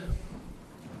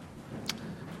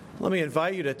Let me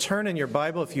invite you to turn in your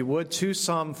Bible, if you would, to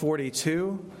Psalm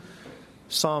 42.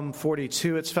 Psalm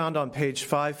 42, it's found on page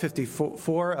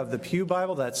 554 of the Pew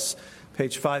Bible. That's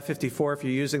page 554 if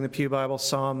you're using the Pew Bible,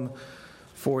 Psalm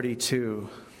 42.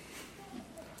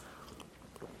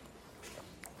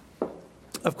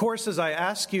 Of course, as I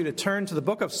ask you to turn to the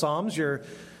book of Psalms,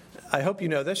 I hope you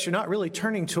know this, you're not really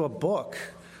turning to a book.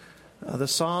 The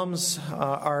Psalms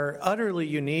are utterly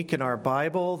unique in our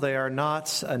Bible. They are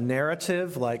not a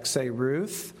narrative like, say,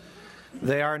 Ruth.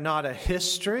 They are not a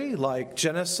history like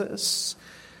Genesis.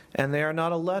 And they are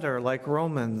not a letter like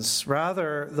Romans.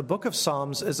 Rather, the book of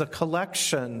Psalms is a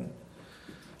collection,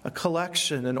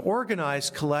 an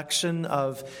organized collection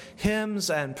of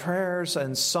hymns and prayers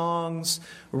and songs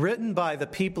written by the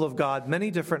people of God,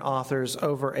 many different authors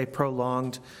over a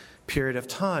prolonged period of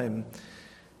time.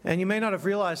 And you may not have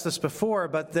realized this before,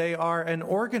 but they are an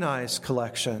organized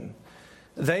collection.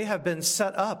 They have been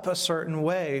set up a certain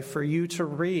way for you to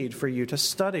read, for you to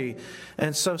study.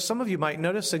 And so some of you might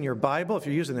notice in your Bible, if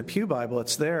you're using the Pew Bible,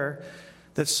 it's there,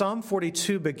 that Psalm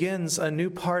 42 begins a new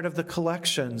part of the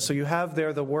collection. So you have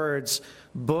there the words,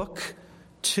 Book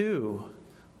 2,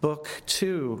 Book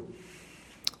 2.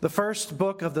 The first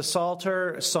book of the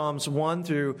Psalter, Psalms 1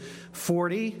 through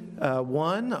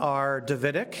 41, are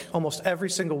Davidic. Almost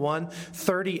every single one.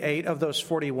 38 of those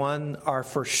 41 are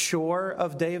for sure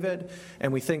of David,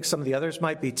 and we think some of the others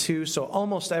might be too. So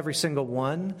almost every single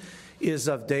one is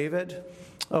of David.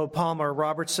 O. Palmer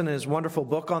Robertson, in his wonderful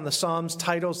book on the Psalms,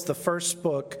 titles the first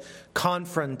book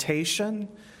Confrontation.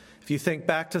 If you think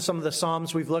back to some of the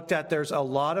Psalms we've looked at, there's a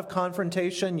lot of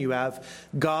confrontation. You have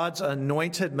God's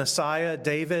anointed Messiah,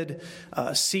 David,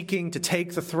 seeking to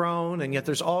take the throne, and yet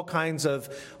there's all kinds of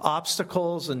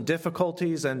obstacles and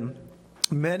difficulties, and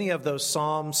many of those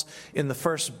Psalms in the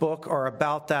first book are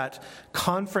about that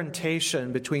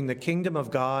confrontation between the kingdom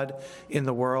of God in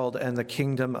the world and the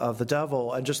kingdom of the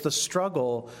devil, and just the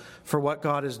struggle for what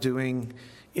God is doing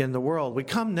in the world. We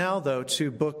come now, though,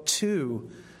 to book 2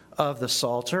 of the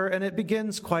Psalter, and it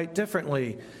begins quite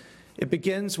differently. It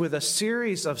begins with a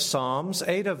series of psalms,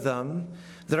 8 of them,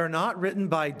 that are not written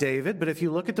by David, but if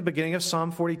you look at the beginning of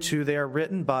Psalm 42, they are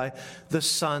written by the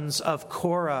sons of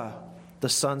Korah. The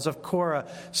sons of Korah.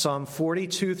 Psalm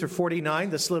 42 through 49,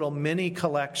 this little mini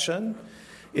collection,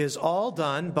 is all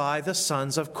done by the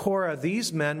sons of Korah.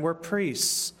 These men were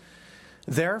priests.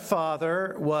 Their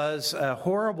father was a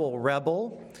horrible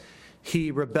rebel.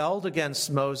 He rebelled against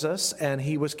Moses, and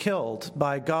he was killed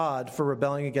by God for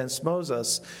rebelling against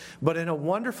Moses. But in a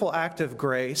wonderful act of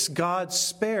grace, God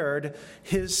spared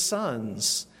his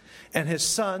sons. And his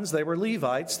sons, they were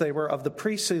Levites, they were of the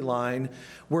priestly line,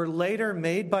 were later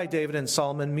made by David and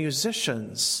Solomon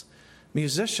musicians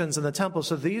in the temple.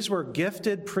 So these were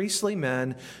gifted priestly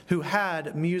men who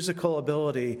had musical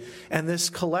ability. And this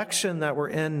collection that we're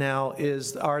in now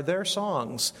are their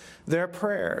songs, their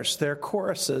prayers, their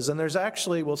choruses. And there's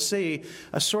actually, we'll see,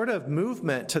 a sort of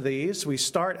movement to these. We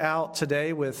start out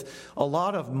today with a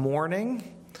lot of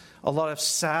mourning, a lot of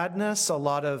sadness, a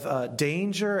lot of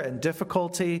danger and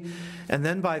difficulty. And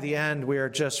then by the end, we are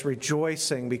just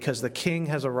rejoicing because the king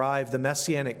has arrived, the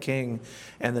Messianic king,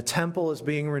 and the temple is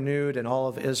being renewed and all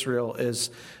of Israel is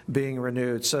being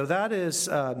renewed. So that is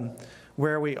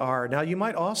where we are. Now, you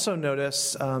might also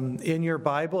notice in your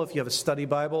Bible, if you have a study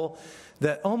Bible,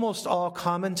 that almost all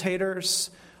commentators,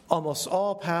 almost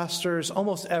all pastors,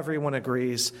 almost everyone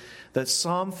agrees that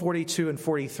Psalm 42 and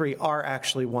 43 are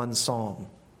actually one psalm.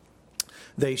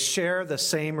 They share the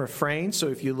same refrain. So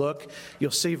if you look,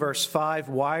 you'll see verse 5,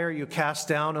 "Why are you cast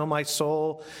down, O my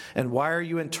soul? And why are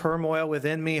you in turmoil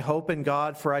within me? Hope in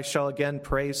God, for I shall again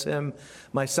praise him,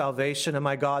 my salvation and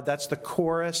my God." That's the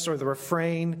chorus or the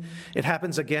refrain. It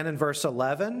happens again in verse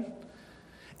 11.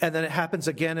 And then it happens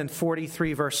again in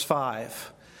 43, verse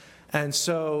 5. And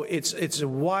so it's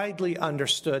widely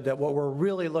understood that what we're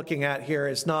really looking at here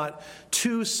is not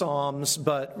 2 psalms,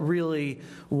 but really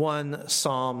one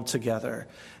psalm together.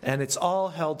 And it's all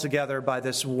held together by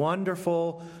this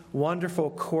wonderful,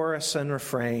 wonderful chorus and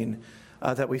refrain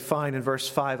that we find in verse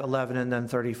 5, 11, and then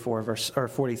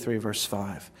 43, verse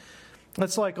 5.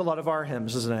 That's like a lot of our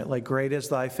hymns, isn't it? Like, "Great is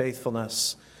thy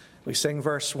faithfulness." We sing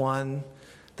verse 1.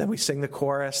 Then we sing the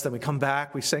chorus, then we come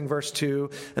back, we sing verse 2,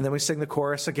 and then we sing the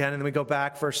chorus again, and then we go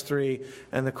back, verse 3,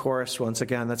 and the chorus once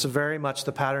again. That's very much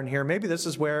the pattern here. Maybe this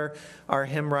is where our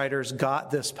hymn writers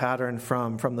got this pattern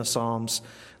from the Psalms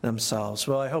themselves.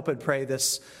 Well, I hope and pray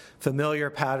this familiar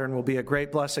pattern will be a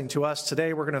great blessing to us.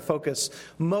 Today we're going to focus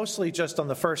mostly just on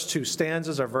the first two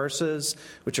stanzas or verses,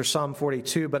 which are Psalm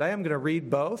 42, but I am going to read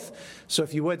both. So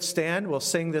if you would stand, we'll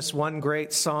sing this one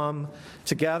great psalm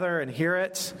together and hear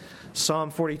it. Psalm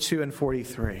 42 and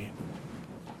 43.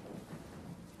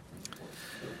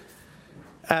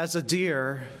 As a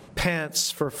deer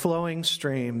pants for flowing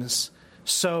streams,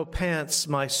 so pants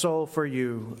my soul for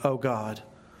you, O God.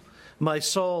 My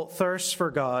soul thirsts for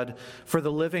God, for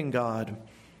the living God.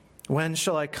 When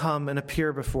shall I come and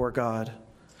appear before God?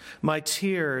 My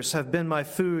tears have been my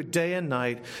food day and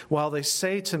night, while they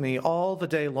say to me all the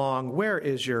day long, where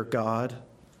is your God?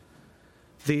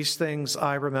 These things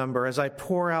I remember as I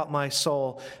pour out my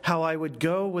soul, how I would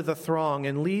go with the throng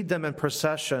and lead them in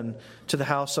procession to the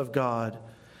house of God,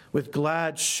 with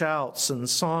glad shouts and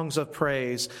songs of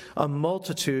praise, a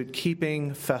multitude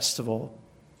keeping festival.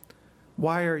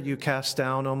 Why are you cast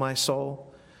down, O my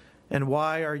soul? And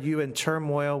why are you in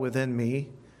turmoil within me?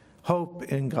 Hope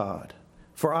in God,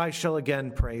 for I shall again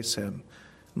praise him,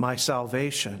 my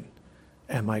salvation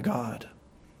and my God.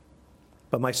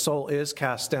 But my soul is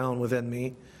cast down within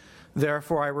me.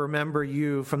 Therefore I remember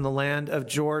you from the land of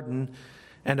Jordan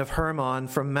and of Hermon,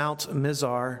 from Mount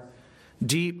Mizar.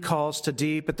 Deep calls to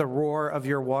deep at the roar of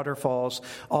your waterfalls.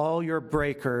 All your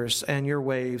breakers and your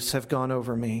waves have gone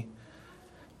over me.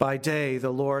 By day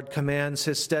the Lord commands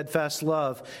his steadfast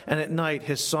love, and at night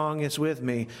his song is with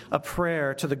me, a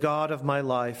prayer to the God of my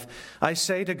life. I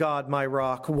say to God, my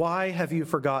rock, why have you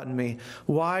forgotten me?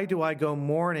 Why do I go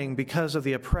mourning because of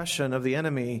the oppression of the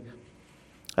enemy?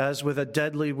 As with a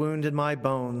deadly wound in my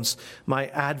bones, my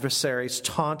adversaries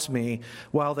taunt me,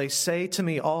 while they say to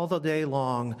me all the day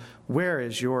long, where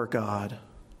is your God?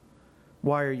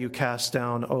 Why are you cast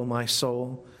down, O my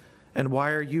soul? And why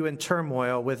are you in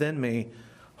turmoil within me?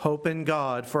 Hope in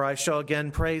God, for I shall again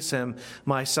praise him,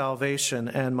 my salvation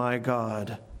and my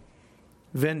God.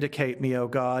 Vindicate me, O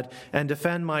God, and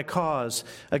defend my cause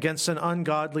against an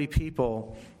ungodly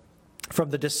people. From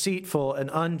the deceitful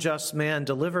and unjust man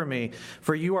deliver me,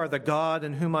 for you are the God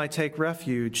in whom I take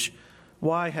refuge.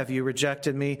 Why have you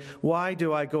rejected me? Why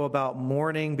do I go about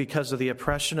mourning because of the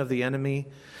oppression of the enemy?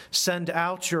 Send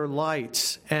out your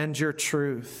light and your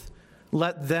truth.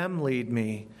 Let them lead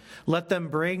me. Let them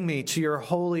bring me to your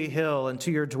holy hill and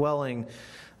to your dwelling.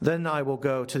 Then I will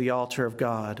go to the altar of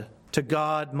God, to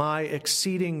God my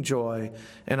exceeding joy,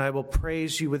 and I will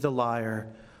praise you with the lyre,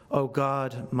 O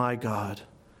God, my God.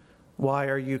 Why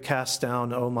are you cast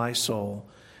down, O my soul?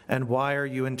 And why are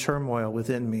you in turmoil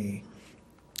within me?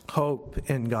 Hope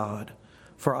in God,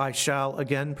 for I shall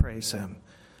again praise him,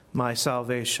 my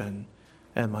salvation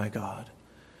and my God.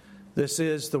 This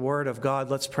is the word of God.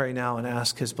 Let's pray now and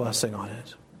ask his blessing on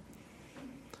it.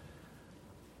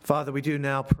 Father, we do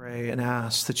now pray and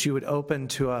ask that you would open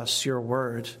to us your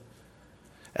word.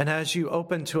 And as you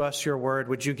open to us your word,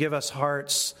 would you give us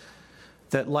hearts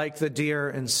that, like the deer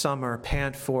in summer,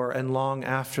 pant for and long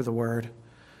after the word,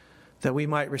 that we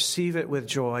might receive it with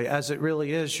joy, as it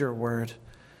really is your word,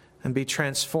 and be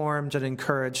transformed and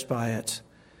encouraged by it.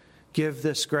 Give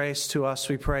this grace to us,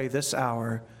 we pray, this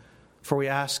hour, for we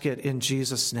ask it in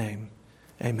Jesus' name.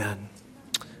 Amen.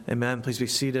 Amen. Please be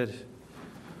seated.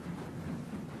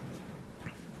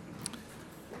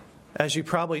 As you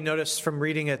probably noticed from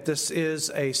reading it, this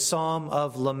is a psalm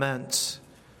of lament.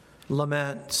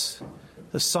 Lament.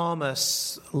 The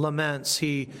psalmist laments.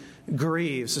 He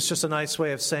grieves. It's just a nice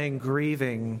way of saying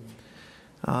grieving.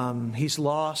 He's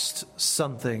lost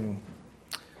something.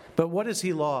 But what has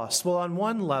he lost? Well, on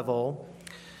one level,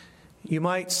 you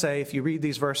might say, if you read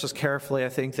these verses carefully, I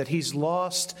think that he's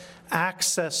lost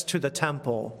access to the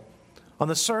temple. On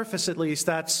the surface, at least,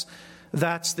 that's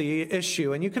the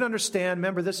issue. And you can understand,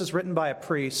 remember, this is written by a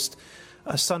priest,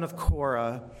 a son of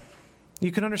Korah.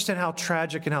 You can understand how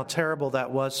tragic and how terrible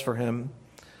that was for him.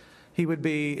 He would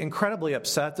be incredibly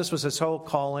upset. This was his whole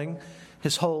calling.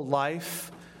 His whole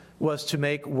life was to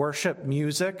make worship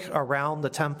music around the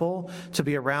temple. To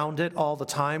be around it all the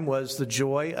time was the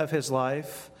joy of his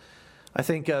life. I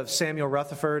think of Samuel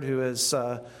Rutherford, who is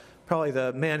probably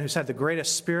the man who's had the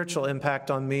greatest spiritual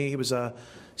impact on me. He was a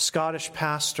Scottish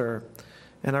pastor,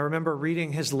 and I remember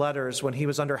reading his letters when he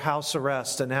was under house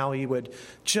arrest and how he would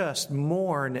just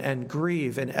mourn and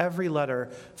grieve in every letter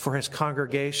for his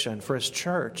congregation, for his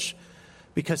church,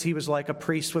 because he was like a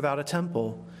priest without a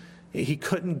temple. He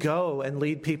couldn't go and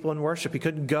lead people in worship. He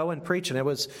couldn't go and preach, and it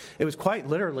was quite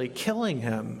literally killing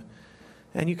him.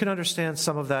 And you can understand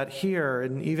some of that here,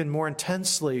 and even more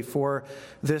intensely for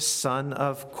this son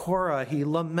of Korah. He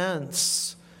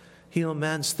laments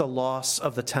the loss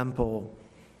of the temple.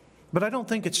 But I don't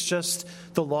think it's just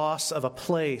the loss of a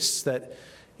place that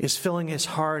is filling his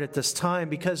heart at this time,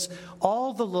 because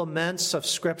all the laments of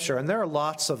Scripture, and there are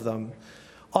lots of them,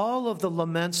 all of the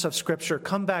laments of Scripture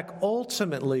come back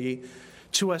ultimately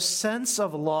to a sense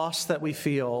of loss that we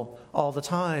feel all the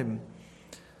time.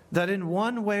 That in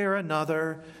one way or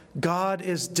another, God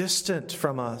is distant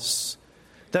from us.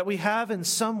 That we have in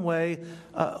some way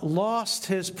lost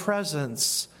his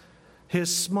presence,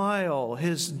 his smile,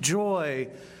 his joy,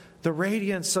 the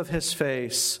radiance of his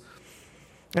face.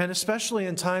 And especially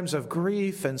in times of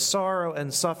grief and sorrow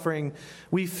and suffering,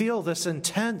 we feel this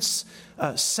intense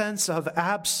sense of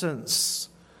absence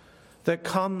that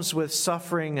comes with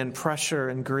suffering and pressure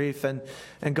and grief, and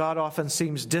God often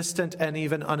seems distant and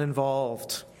even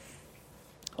uninvolved.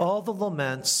 All the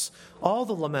laments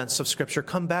of Scripture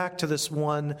come back to this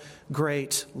one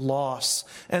great loss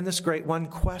and this great one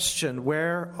question: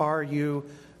 where are you,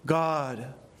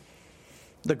 God?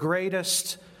 The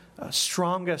greatest,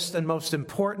 strongest, and most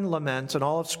important lament in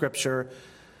all of Scripture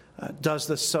does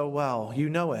this so well. You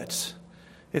know it.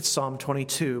 It's Psalm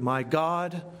 22. My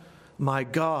God,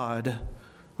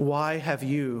 why have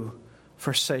you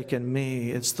forsaken me?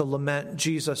 It's the lament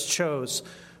Jesus chose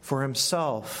for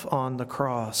himself on the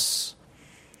cross.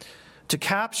 To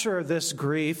capture this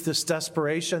grief, this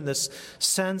desperation, this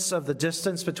sense of the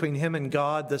distance between him and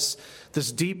God, this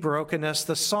deep brokenness,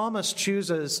 the psalmist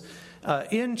chooses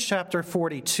in chapter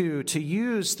 42 to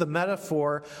use the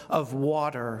metaphor of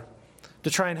water to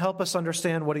try and help us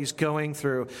understand what he's going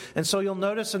through. And so you'll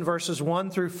notice in verses 1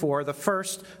 through 4, the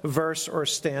first verse or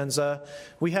stanza,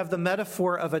 we have the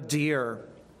metaphor of a deer,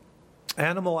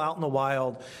 animal out in the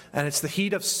wild, and it's the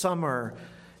heat of summer.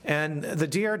 And the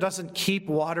deer doesn't keep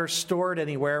water stored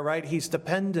anywhere, right? He's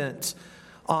dependent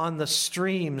on the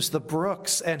streams, the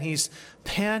brooks, and he's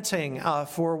panting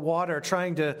for water,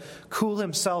 trying to cool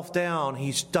himself down.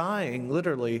 He's dying,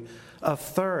 literally, of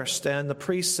thirst. And the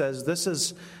priest says, this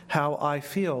is how I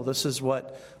feel. This is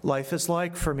what life is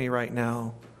like for me right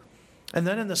now. And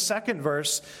then in the second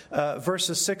verse,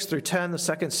 verses 6 through 10, the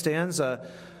second stanza,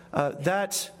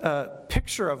 that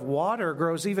picture of water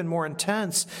grows even more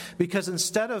intense, because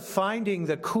instead of finding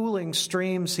the cooling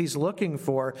streams he's looking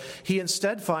for, he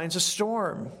instead finds a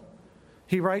storm.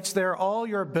 He writes there, all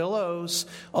your billows,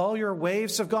 all your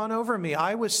waves have gone over me.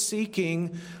 I was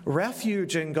seeking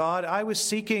refuge in God. I was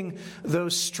seeking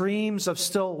those streams of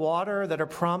still water that are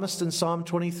promised in Psalm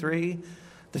 23,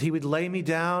 that he would lay me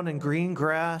down in green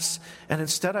grass, and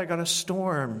instead I got a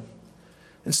storm.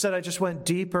 Instead, I just went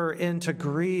deeper into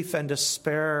grief and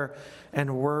despair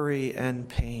and worry and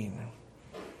pain.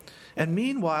 And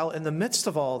meanwhile, in the midst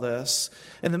of all this,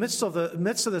 in the midst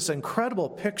of this incredible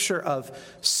picture of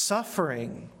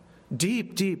suffering,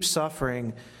 deep, deep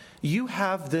suffering, you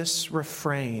have this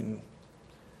refrain,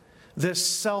 this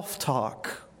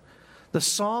self-talk. The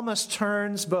psalmist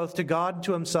turns both to God and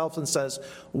to himself and says,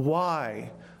 why?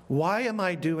 Why am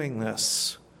I doing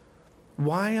this?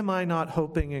 Why am I not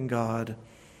hoping in God?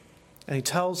 And he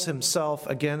tells himself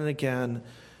again and again,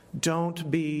 don't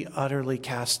be utterly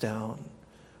cast down.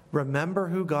 Remember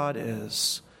who God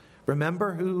is.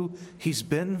 Remember who he's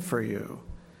been for you.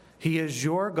 He is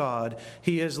your God.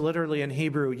 He is literally in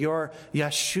Hebrew, your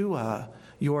Yeshua,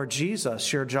 your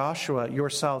Jesus, your Joshua, your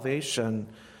salvation.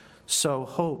 So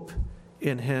hope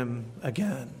in him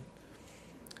again.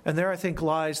 And there, I think,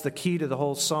 lies the key to the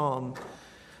whole psalm,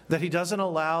 that he doesn't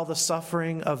allow the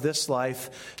suffering of this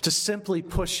life to simply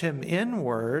push him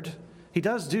inward. He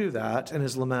does do that in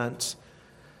his lament.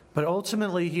 But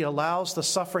ultimately, he allows the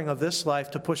suffering of this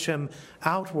life to push him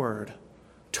outward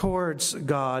towards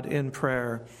God in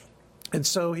prayer. And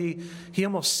so he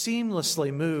almost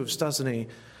seamlessly moves, doesn't he,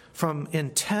 from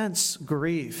intense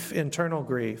grief, internal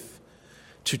grief,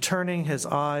 to turning his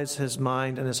eyes, his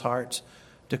mind, and his heart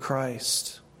to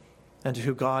Christ and to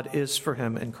who God is for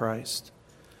him in Christ.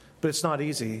 But it's not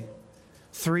easy.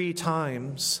 3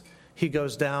 times he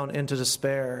goes down into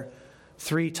despair.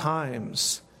 3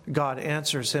 times God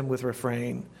answers him with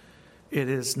refrain. It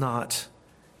is not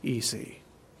easy.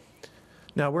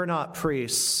 Now, we're not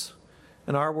priests,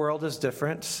 and our world is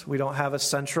different. We don't have a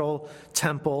central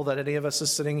temple that any of us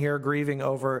is sitting here grieving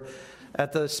over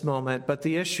at this moment, but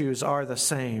the issues are the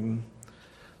same.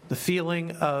 The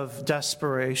feeling of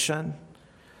desperation,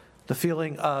 the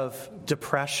feeling of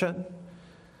depression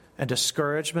and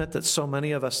discouragement that so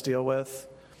many of us deal with,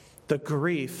 the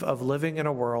grief of living in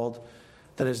a world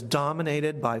that is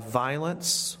dominated by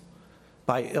violence,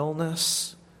 by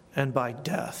illness, and by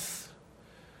death,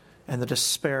 and the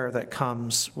despair that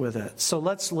comes with it. So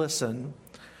let's listen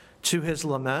to his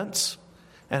lament,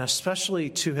 and especially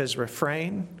to his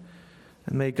refrain,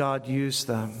 and may God use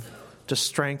them to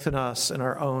strengthen us in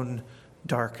our own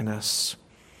darkness.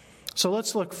 So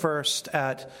let's look first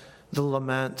at the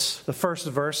lament, the first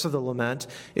verse of the lament.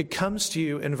 It comes to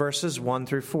you in verses 1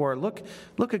 through 4.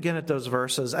 Look again at those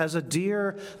verses. As a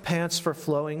deer pants for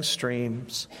flowing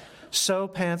streams, so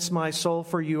pants my soul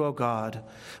for you, O God.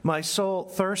 My soul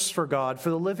thirsts for God, for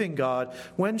the living God.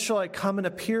 When shall I come and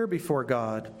appear before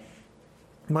God?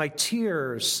 My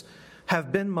tears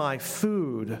have been my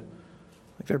food.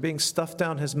 Like they're being stuffed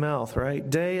down his mouth, right?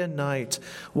 Day and night,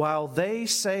 while they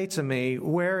say to me,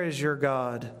 where is your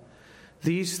God?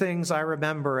 These things I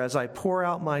remember as I pour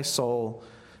out my soul,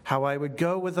 how I would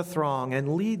go with the throng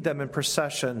and lead them in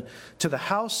procession to the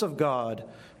house of God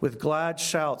with glad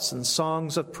shouts and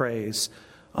songs of praise,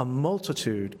 a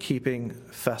multitude keeping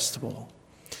festival.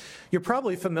 You're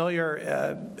probably familiar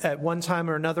at one time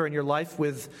or another in your life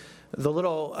with the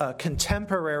little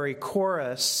contemporary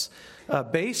chorus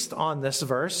based on this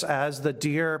verse, as the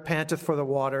deer panteth for the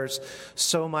waters,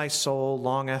 so my soul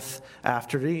longeth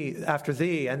after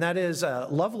thee. And that is a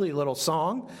lovely little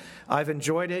song. I've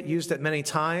enjoyed it, used it many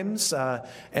times,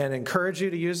 and encourage you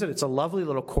to use it. It's a lovely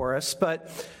little chorus.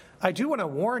 But I do want to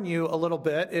warn you a little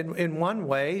bit in one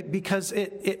way, because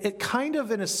it kind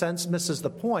of, in a sense, misses the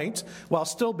point while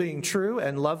still being true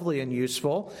and lovely and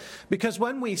useful. Because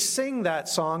when we sing that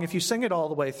song, if you sing it all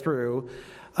the way through,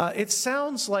 it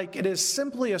sounds like it is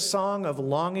simply a song of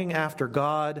longing after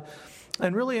God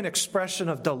and really an expression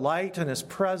of delight in His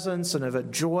presence and of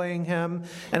enjoying Him.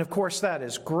 And of course, that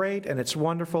is great and it's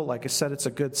wonderful. Like I said, it's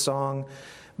a good song.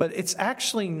 But it's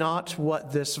actually not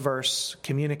what this verse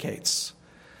communicates.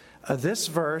 This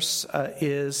verse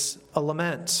is a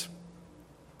lament.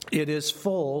 It is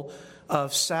full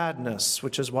of sadness,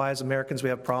 which is why as Americans we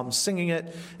have problems singing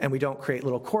it, and we don't create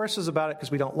little choruses about it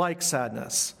because we don't like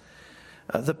sadness.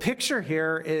 The picture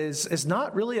here is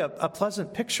not really a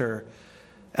pleasant picture.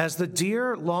 As the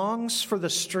deer longs for the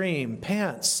stream,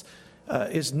 pants,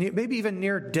 is maybe even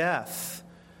near death,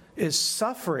 is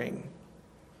suffering,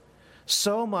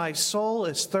 so my soul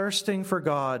is thirsting for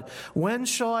God. When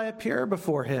shall I appear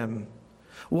before Him?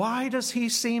 Why does He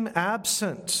seem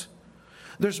absent?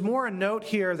 There's more a note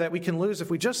here that we can lose. If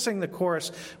we just sing the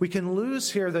chorus, we can lose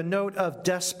here the note of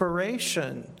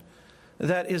desperation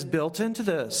that is built into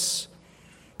this.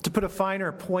 To put a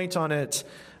finer point on it,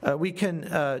 we can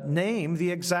name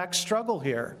the exact struggle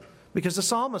here, because the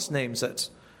psalmist names it.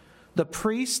 The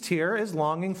priest here is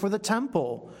longing for the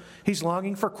temple. He's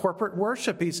longing for corporate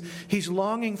worship. He's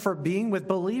longing for being with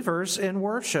believers in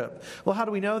worship. Well, how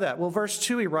do we know that? Well, verse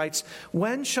 2 he writes,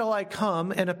 when shall I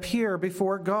come and appear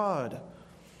before God?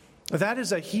 That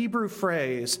is a Hebrew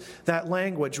phrase, that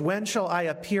language, when shall I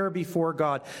appear before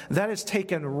God? That is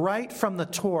taken right from the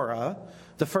Torah,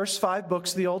 the first 5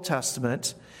 books of the Old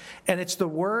Testament, and it's the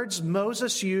words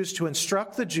Moses used to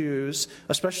instruct the Jews,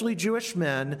 especially Jewish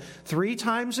men, 3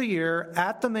 times a year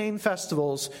at the main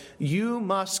festivals. You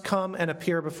must come and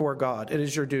appear before God. It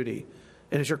is your duty.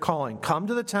 It is your calling. Come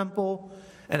to the temple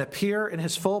and appear in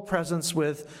His full presence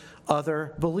with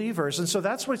other believers. And so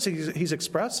that's what he's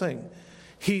expressing.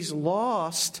 He's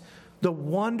lost the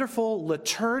wonderful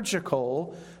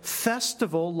liturgical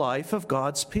festival life of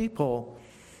God's people.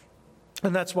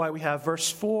 And that's why we have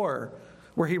verse 4,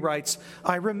 where he writes,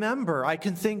 I remember, I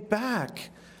can think back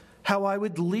how I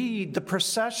would lead the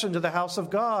procession to the house of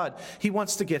God. He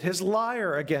wants to get his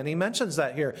lyre again. He mentions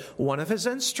that here, one of his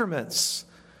instruments,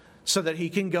 so that he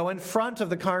can go in front of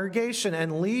the congregation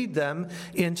and lead them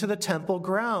into the temple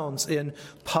grounds in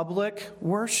public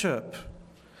worship.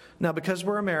 Now, because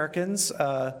we're Americans,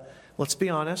 let's be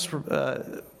honest,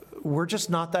 we're just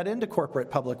not that into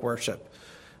corporate public worship.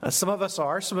 Some of us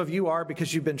are, some of you are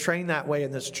because you've been trained that way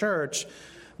in this church,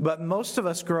 but most of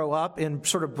us grow up in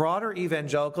sort of broader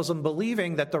evangelicalism,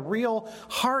 believing that the real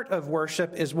heart of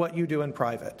worship is what you do in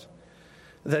private.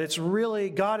 That it's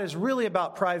really, God is really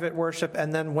about private worship,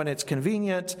 and then when it's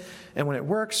convenient and when it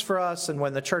works for us and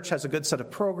when the church has a good set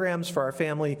of programs for our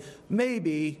family,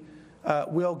 maybe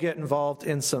we'll get involved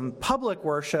in some public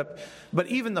worship, but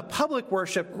even the public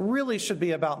worship really should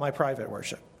be about my private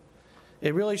worship.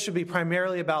 It really should be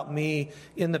primarily about me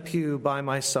in the pew by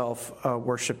myself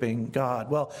worshiping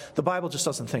God. Well, the Bible just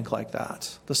doesn't think like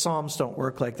that. The Psalms don't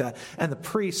work like that. And the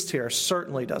priest here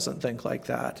certainly doesn't think like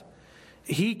that.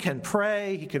 He can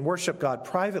pray, he can worship God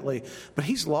privately, but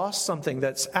he's lost something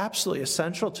that's absolutely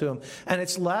essential to him. And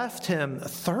it's left him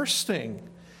thirsting.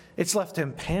 It's left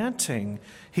him panting.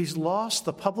 He's lost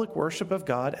the public worship of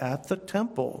God at the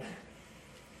temple.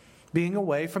 Being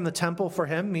away from the temple for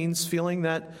him means feeling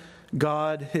that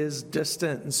God is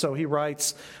distant. And so he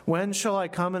writes, when shall I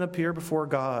come and appear before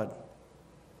God?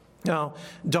 Now,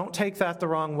 don't take that the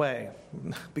wrong way.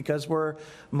 Because we're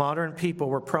modern people,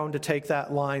 we're prone to take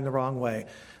that line the wrong way.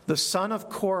 The son of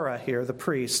Korah here, the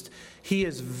priest, he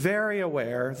is very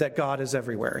aware that God is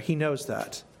everywhere. He knows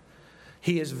that.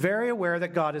 He is very aware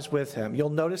that God is with him. You'll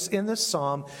notice in this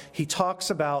psalm, he talks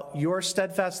about, your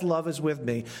steadfast love is with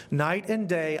me. Night and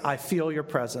day, I feel your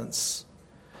presence.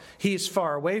 He's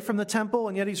far away from the temple,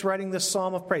 and yet he's writing this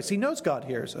psalm of praise. He knows God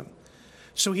hears him.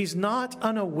 So he's not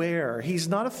unaware. He's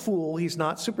not a fool. He's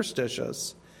not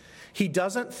superstitious. He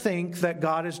doesn't think that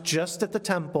God is just at the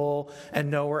temple and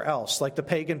nowhere else, like the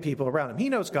pagan people around him. He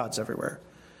knows God's everywhere.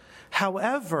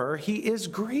 However, he is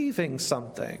grieving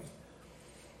something.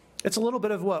 It's a little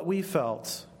bit of what we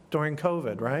felt during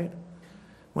COVID, right?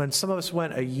 When some of us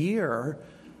went a year,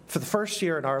 for the first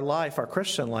year in our life, our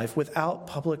Christian life, without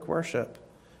public worship,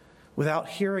 without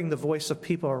hearing the voice of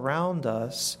people around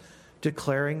us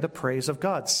declaring the praise of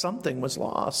God. Something was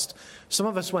lost. Some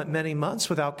of us went many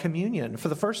months without communion. For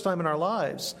the first time in our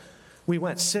lives, we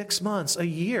went 6 months, a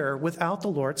year, without the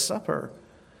Lord's Supper.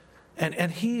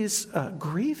 And he's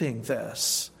grieving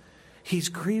this. He's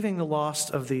grieving the loss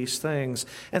of these things.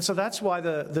 And so that's why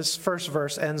this first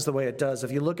verse ends the way it does.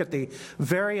 If you look at the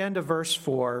very end of verse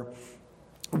 4,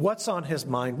 what's on his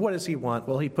mind? What does he want?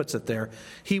 Well, he puts it there.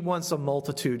 He wants a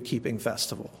multitude-keeping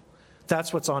festival.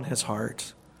 That's what's on his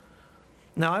heart.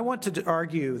 Now, I want to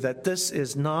argue that this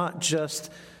is not just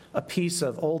a piece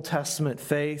of Old Testament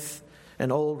faith,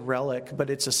 an old relic, but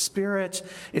it's a spirit,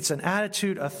 it's an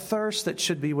attitude, a thirst that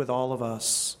should be with all of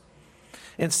us.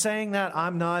 In saying that,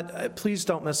 I'm not, please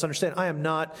don't misunderstand, I am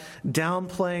not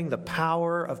downplaying the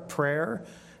power of prayer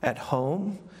at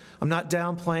home. I'm not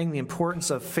downplaying the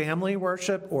importance of family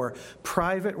worship or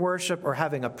private worship or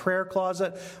having a prayer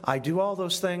closet. I do all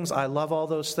those things. I love all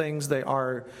those things. They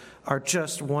are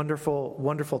just wonderful,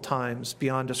 wonderful times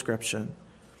beyond description.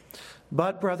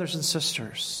 But, brothers and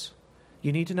sisters,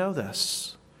 you need to know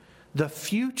this. The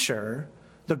future,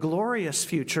 the glorious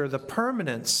future, the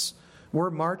permanence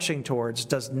we're marching towards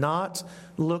does not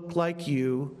look like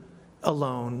you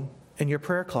alone in your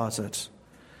prayer closet.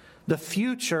 The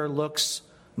future looks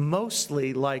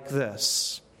mostly like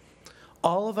this.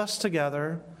 All of us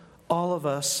together, all of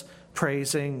us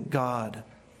praising God.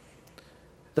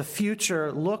 The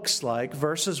future looks like,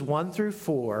 verses 1 through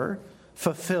 4,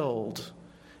 fulfilled.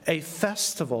 A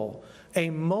festival, a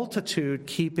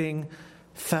multitude-keeping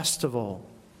festival.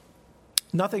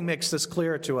 Nothing makes this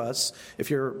clearer to us, if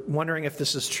you're wondering if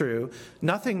this is true,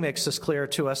 nothing makes this clearer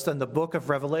to us than the book of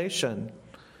Revelation.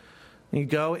 You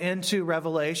go into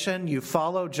Revelation, you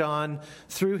follow John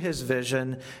through his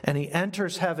vision, and he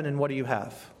enters heaven, and what do you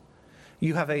have?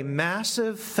 You have a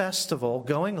massive festival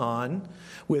going on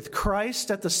with Christ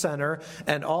at the center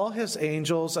and all his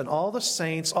angels and all the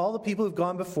saints, all the people who've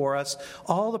gone before us,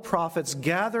 all the prophets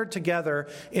gathered together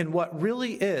in what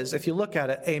really is, if you look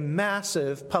at it, a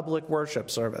massive public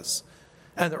worship service.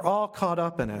 And they're all caught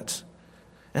up in it.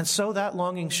 And so that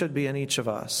longing should be in each of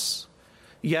us.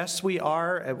 Yes,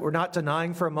 we're not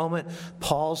denying for a moment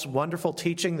Paul's wonderful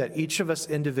teaching that each of us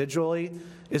individually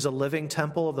is a living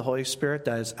temple of the Holy Spirit.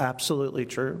 That is absolutely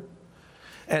true.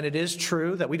 And it is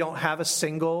true that we don't have a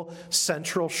single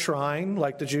central shrine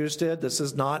like the Jews did. This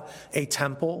is not a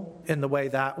temple in the way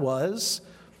that was,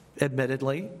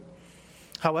 admittedly.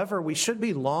 However, we should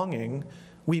be longing,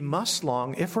 we must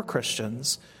long, if we're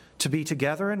Christians, to be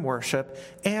together in worship,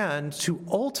 and to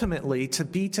ultimately to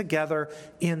be together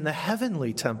in the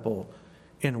heavenly temple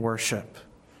in worship.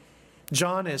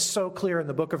 John is so clear in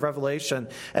the book of Revelation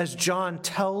as John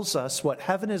tells us what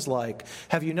heaven is like.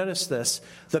 Have you noticed this?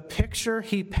 The picture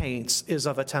he paints is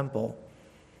of a temple.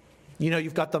 You know,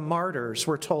 you've got the martyrs,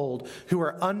 we're told, who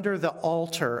are under the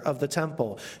altar of the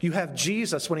temple. You have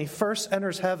Jesus, when he first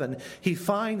enters heaven, he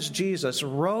finds Jesus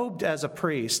robed as a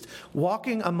priest,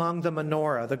 walking among the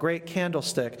menorah, the great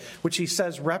candlestick, which he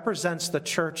says represents the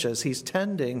churches. He's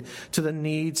tending to the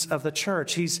needs of the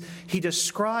church. He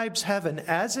describes heaven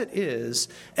as it is,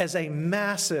 as a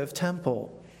massive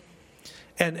temple.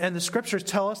 And the scriptures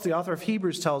tell us, the author of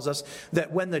Hebrews tells us,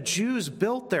 that when the Jews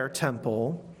built their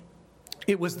temple,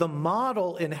 it was the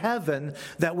model in heaven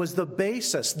that was the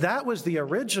basis. That was the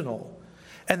original.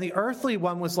 And the earthly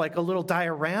one was like a little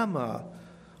diorama,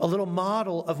 a little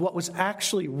model of what was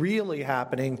actually really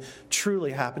happening,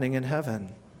 truly happening in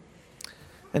heaven.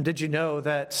 And did you know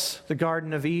that the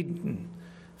Garden of Eden,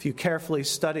 if you carefully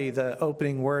study the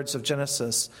opening words of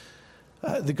Genesis,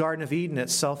 the Garden of Eden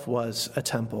itself was a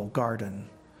temple garden.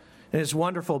 In his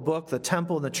wonderful book, The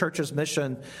Temple and the Church's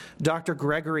Mission, Dr.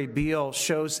 Gregory Beale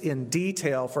shows in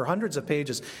detail, for hundreds of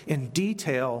pages, in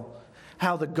detail,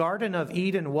 how the Garden of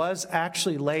Eden was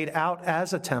actually laid out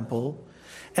as a temple,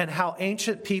 and how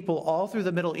ancient people all through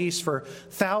the Middle East for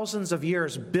thousands of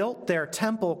years built their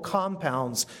temple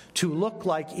compounds to look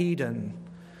like Eden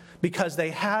because they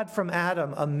had from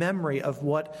Adam a memory of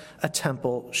what a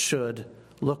temple should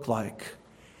look like.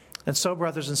 And so,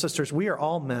 brothers and sisters, we are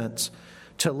all meant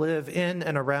to live in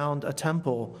and around a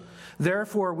temple.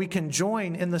 Therefore, we can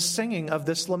join in the singing of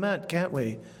this lament, can't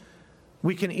we?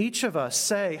 We can each of us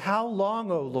say, "How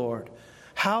long, O Lord?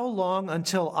 How long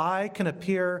until I can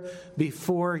appear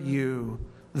before you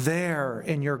there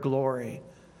in your glory?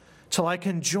 Till I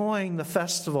can join the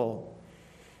festival?"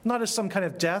 Not as some kind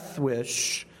of death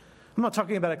wish. I'm not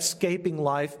talking about escaping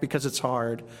life because it's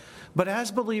hard. But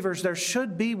as believers, there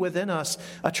should be within us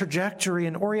a trajectory,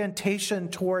 an orientation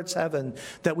towards heaven,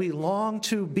 that we long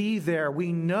to be there.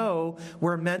 We know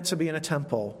we're meant to be in a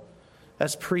temple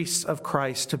as priests of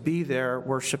Christ, to be there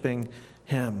worshiping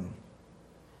Him.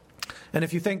 And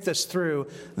if you think this through,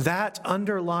 that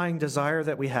underlying desire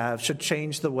that we have should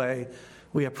change the way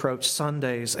we approach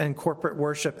Sundays and corporate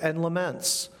worship and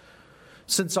laments.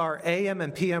 Since our AM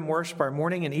and PM worship, our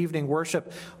morning and evening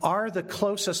worship, are the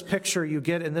closest picture you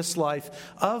get in this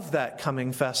life of that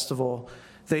coming festival,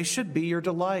 they should be your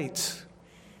delight.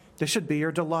 They should be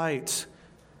your delight.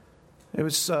 It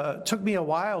took me a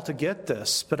while to get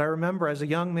this, but I remember as a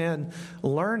young man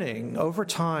learning over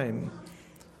time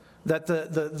that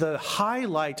the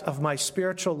highlight of my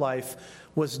spiritual life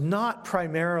was not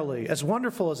primarily, as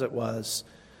wonderful as it was,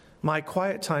 my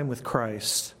quiet time with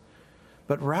Christ,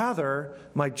 but rather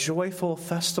my joyful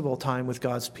festival time with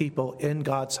God's people in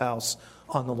God's house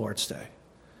on the Lord's Day.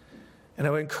 And I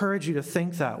would encourage you to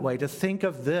think that way, to think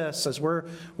of this as we're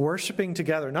worshiping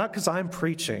together, not because I'm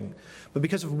preaching, but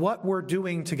because of what we're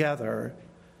doing together,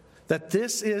 that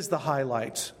this is the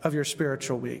highlight of your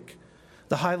spiritual week,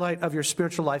 the highlight of your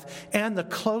spiritual life, and the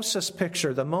closest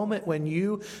picture, the moment when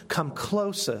you come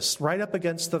closest, right up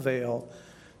against the veil,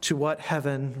 to what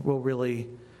heaven will really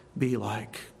be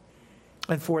like.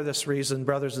 And for this reason,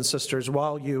 brothers and sisters,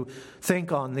 while you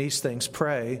think on these things,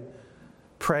 pray.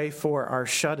 Pray for our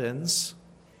shut-ins,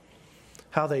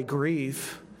 how they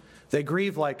grieve. They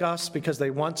grieve like us because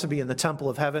they want to be in the temple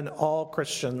of heaven. All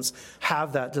Christians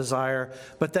have that desire.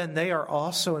 But then they are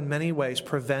also in many ways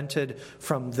prevented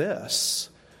from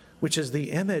this, which is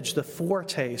the image, the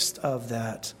foretaste of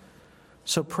that.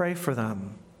 So pray for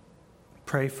them.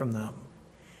 Pray from them.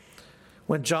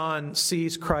 When John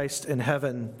sees Christ in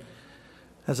heaven,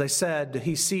 as I said,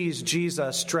 he sees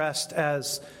Jesus dressed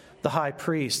as the high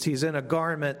priest. He's in a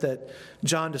garment that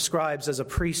John describes as a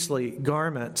priestly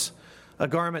garment, a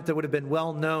garment that would have been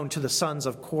well known to the sons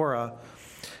of Korah.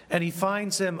 And he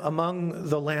finds him among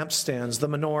the lampstands, the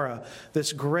menorah,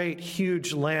 this great,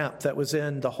 huge lamp that was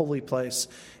in the holy place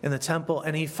in the temple.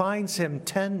 And he finds him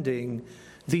tending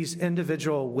these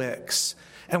individual wicks.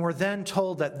 And we're then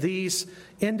told that these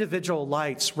individual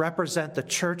lights represent the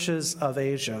churches of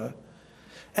Asia,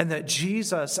 and that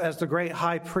Jesus, as the great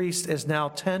high priest, is now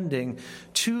tending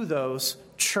to those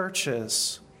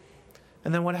churches.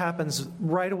 And then what happens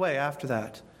right away after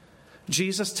that?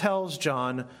 Jesus tells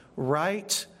John,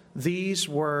 "Write these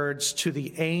words to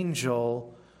the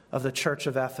angel of the church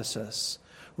of Ephesus.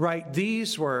 Write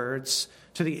these words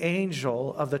to the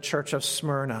angel of the church of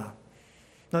Smyrna."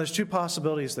 Now, there's two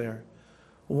possibilities there.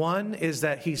 One is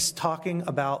that he's talking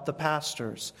about the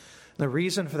pastors. The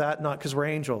reason for that, not because we're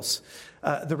angels.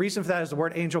 The reason for that is the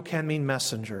word angel can mean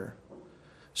messenger.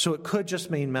 So it could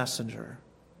just mean messenger.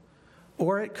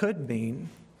 Or it could mean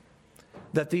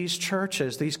that these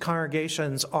churches, these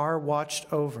congregations are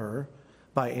watched over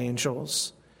by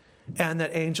angels, and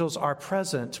that angels are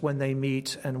present when they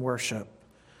meet and worship.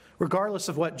 Regardless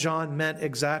of what John meant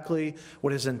exactly,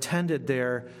 what is intended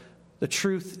there, the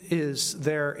truth is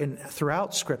there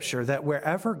throughout Scripture that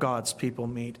wherever God's people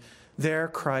meet, there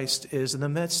Christ is in the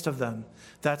midst of them.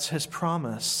 That's his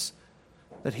promise,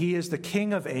 that he is the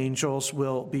King of angels,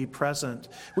 will be present.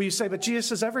 Well, you say, but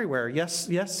Jesus is everywhere. Yes,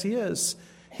 he is.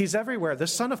 He's everywhere. The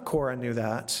son of Korah knew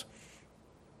that.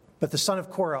 But the son of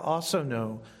Korah also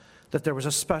knew that there was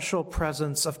a special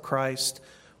presence of Christ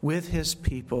with his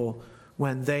people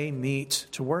when they meet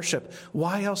to worship.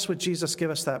 Why else would Jesus give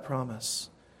us that promise?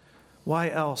 Why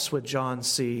else would John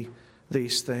see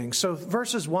these things? So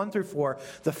verses 1 through 4,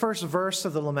 the first verse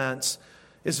of the laments,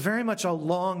 is very much a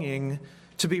longing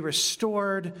to be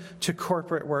restored to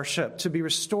corporate worship, to be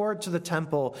restored to the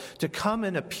temple, to come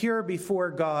and appear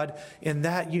before God in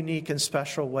that unique and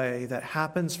special way that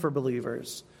happens for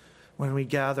believers when we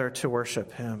gather to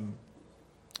worship him.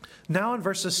 Now in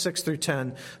verses 6 through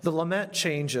 10, the lament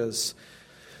changes.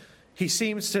 He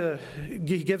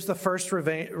gives the first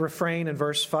refrain in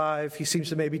verse 5. He seems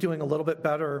to maybe doing a little bit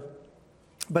better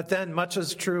But then, much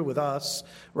is true with us,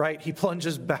 right? He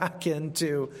plunges back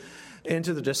into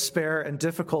the despair and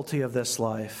difficulty of this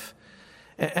life.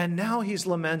 And now he's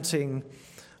lamenting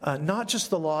not just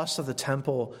the loss of the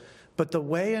temple, but the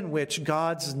way in which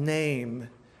God's name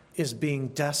is being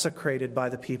desecrated by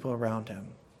the people around him.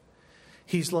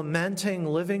 He's lamenting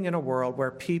living in a world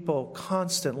where people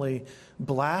constantly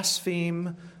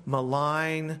blaspheme,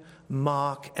 malign,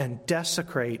 mock, and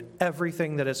desecrate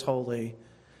everything that is holy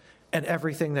and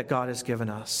everything that God has given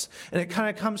us. And it kind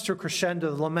of comes to a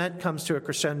crescendo. The lament comes to a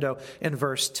crescendo in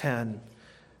verse 10.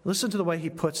 Listen to the way he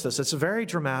puts this. It's very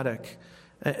dramatic,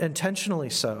 intentionally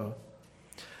so.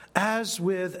 As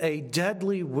with a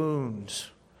deadly wound,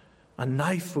 a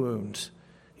knife wound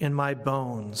in my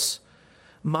bones,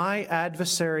 my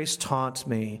adversaries taunt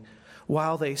me,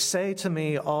 while they say to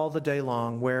me all the day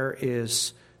long, "Where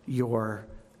is your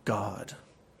God?"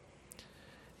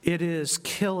 It is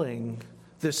killing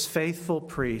this faithful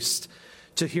priest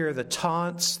to hear the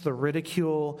taunts, the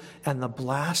ridicule, and the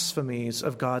blasphemies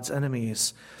of God's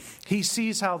enemies. He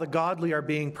sees how the godly are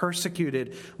being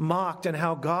persecuted, mocked, and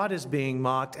how God is being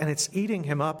mocked, and it's eating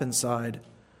him up inside.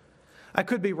 I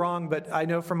could be wrong, but I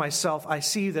know for myself, I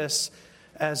see this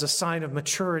as a sign of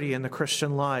maturity in the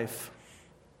Christian life.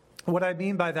 What I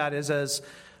mean by that is, as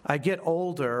I get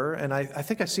older, and I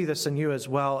think I see this in you as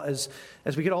well, as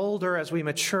we get older, as we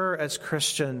mature as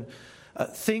Christian,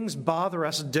 things bother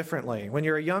us differently. When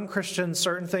you're a young Christian,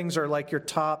 certain things are like your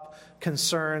top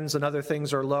concerns and other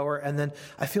things are lower. And then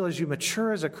I feel as you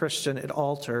mature as a Christian, it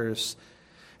alters.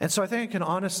 And so I think I can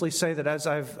honestly say that as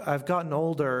I've gotten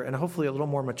older and hopefully a little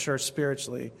more mature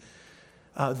spiritually,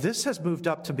 this has moved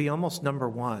up to be almost number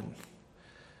one.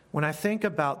 When I think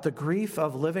about the grief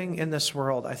of living in this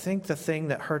world, I think the thing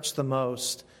that hurts the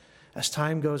most as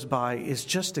time goes by is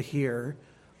just to hear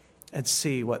and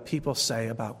see what people say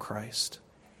about Christ,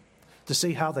 to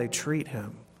see how they treat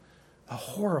him, the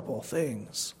horrible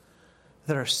things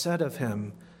that are said of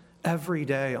him every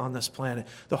day on this planet,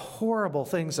 the horrible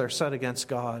things that are said against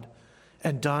God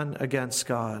and done against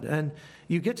God. And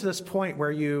you get to this point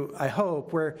where I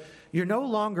hope, where you're no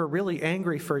longer really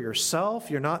angry for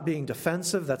yourself. You're not being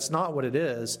defensive. That's not what it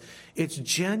is. It's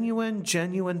genuine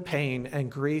pain and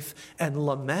grief and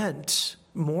lament,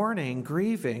 mourning,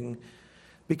 grieving,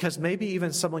 because maybe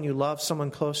even someone you love, someone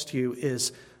close to you,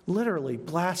 is literally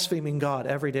blaspheming God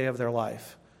every day of their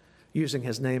life, using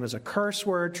his name as a curse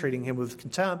word, treating him with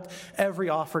contempt, every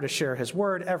offer to share his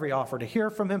word, every offer to hear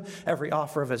from him, every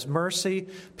offer of his mercy.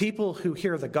 People who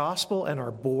hear the gospel and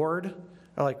are bored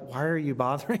are like, why are you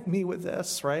bothering me with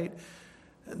this, right?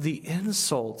 The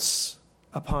insults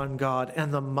upon God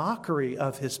and the mockery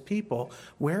of his people.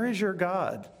 Where is your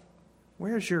God?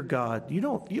 Where is your God? You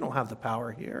don't have the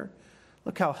power here.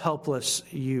 Look how helpless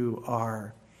you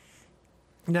are.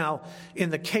 Now, in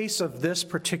the case of this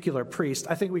particular priest,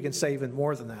 I think we can say even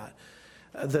more than that.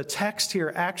 The text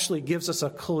here actually gives us a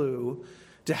clue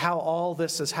to how all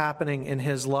this is happening in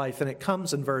his life, and it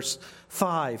comes in verse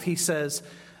 5. He says,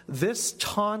 "This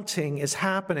taunting is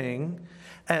happening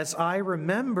as I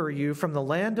remember you from the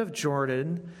land of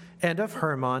Jordan and of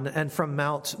Hermon and from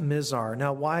Mount Mizar."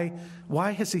 Now,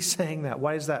 why is he saying that?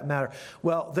 Why does that matter?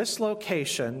 Well, this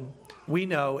location, we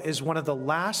know, is one of the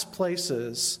last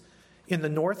places in the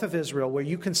north of Israel where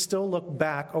you can still look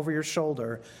back over your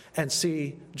shoulder and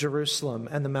see Jerusalem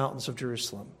and the mountains of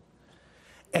Jerusalem.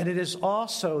 And it is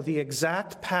also the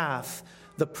exact path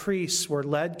the priests were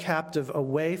led captive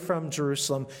away from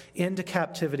Jerusalem into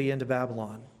captivity into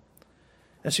Babylon.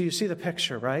 And so you see the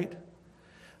picture, right?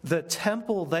 The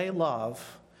temple they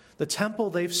love, the temple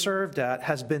they've served at,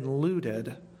 has been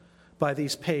looted by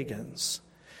these pagans.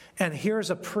 And here's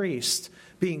a priest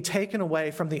being taken away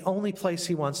from the only place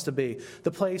he wants to be, the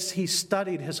place he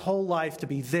studied his whole life to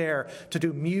be there, to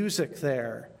do music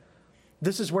there.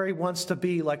 This is where he wants to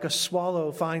be, like a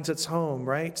swallow finds its home,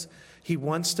 right? He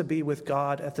wants to be with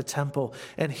God at the temple.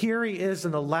 And here he is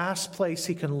in the last place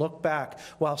he can look back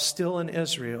while still in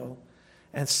Israel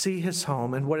and see his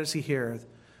home. And what does he hear?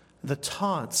 The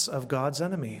taunts of God's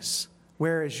enemies.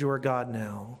 Where is your God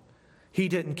now? He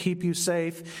didn't keep you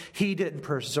safe. He didn't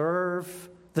preserve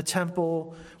the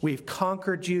temple. We've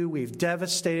conquered you. We've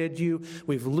devastated you.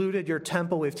 We've looted your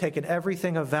temple. We've taken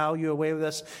everything of value away with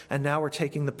us. And now we're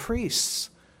taking the priests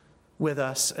with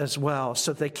us as well,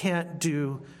 so they can't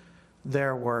do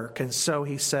their work. And so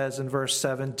he says in verse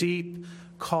 7, "Deep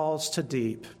calls to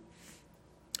deep.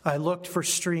 I looked for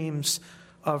streams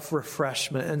of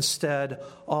refreshment. Instead,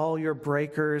 all your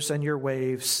breakers and your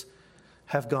waves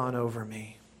have gone over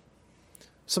me."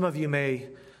 Some of you may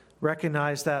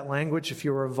recognize that language if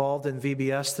you were involved in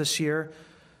VBS this year.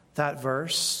 That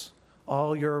verse,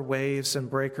 All your waves and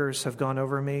breakers have gone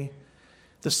over me.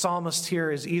 The psalmist here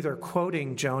is either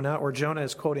quoting Jonah or Jonah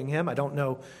is quoting him. I don't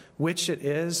know which it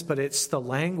is, but it's the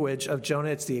language of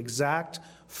Jonah. It's the exact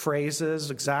phrases,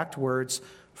 exact words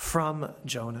from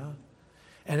Jonah.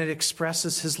 And it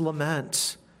expresses his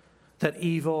lament that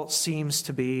evil seems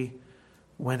to be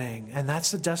winning. And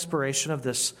that's the desperation of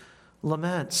this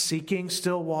lament, seeking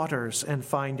still waters and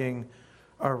finding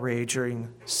a raging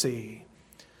sea.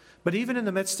 But even in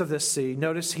the midst of this sea,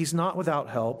 notice he's not without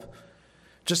help.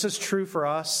 Just as true for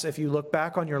us, if you look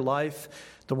back on your life,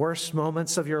 the worst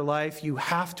moments of your life, you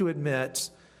have to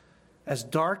admit, as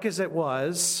dark as it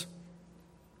was,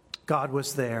 God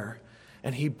was there.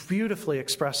 And he beautifully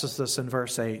expresses this in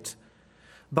verse 8.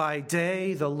 By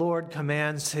day, the Lord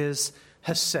commands his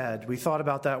hesed. We thought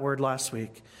about that word last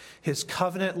week. His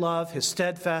covenant love, his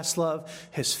steadfast love,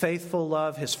 his faithful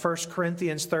love, his 1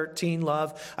 Corinthians 13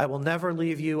 love. I will never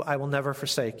leave you. I will never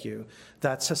forsake you.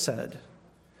 That's hesed.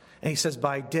 And he says,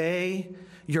 by day,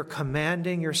 you're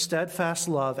commanding your steadfast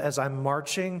love as I'm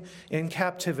marching in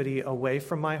captivity away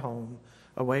from my home,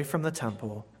 away from the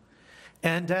temple.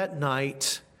 And at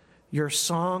night, your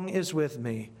song is with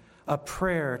me, a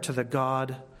prayer to the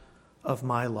God of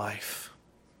my life.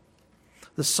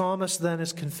 The psalmist then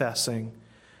is confessing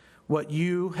what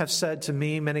you have said to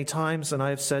me many times and I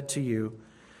have said to you,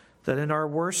 that in our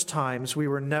worst times we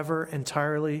were never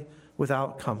entirely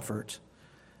without comfort.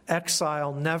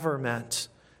 Exile never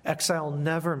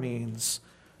means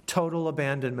total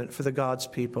abandonment for the God's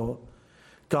people.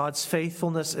 God's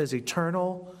faithfulness is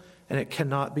eternal and it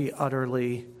cannot be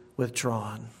utterly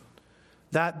withdrawn.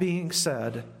 That being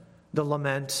said, the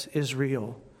lament is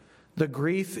real. The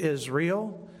grief is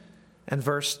real, and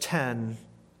verse 10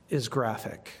 is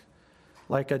graphic.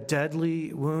 Like a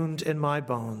deadly wound in my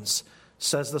bones,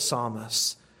 says the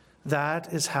psalmist.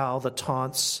 That is how the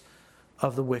taunts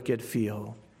of the wicked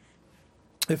feel.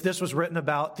 If this was written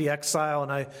about the exile,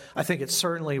 and I think it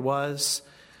certainly was,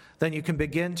 then you can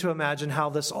begin to imagine how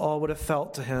this all would have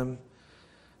felt to him.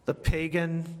 The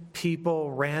pagan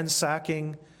people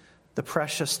ransacking the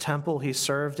precious temple he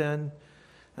served in,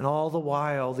 and all the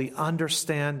while the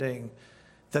understanding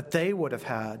that they would have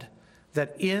had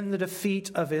that in the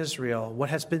defeat of Israel, what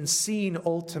has been seen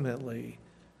ultimately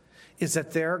is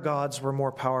that their gods were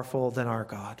more powerful than our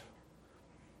God.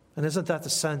 And isn't that the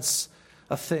sense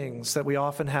of things that we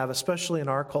often have, especially in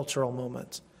our cultural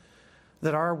moment?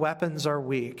 That our weapons are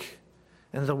weak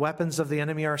and the weapons of the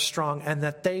enemy are strong and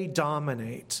that they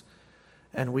dominate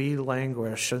and we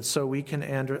languish. And so we can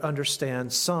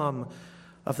understand some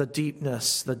of the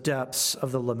deepness, the depths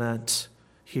of the lament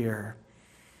here.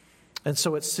 And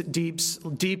so it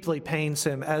deeply pains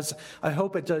him, as I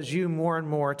hope it does you more and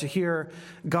more, to hear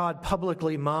God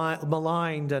publicly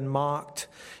maligned and mocked.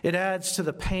 It adds to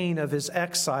the pain of his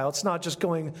exile. It's not just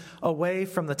going away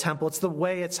from the temple. It's the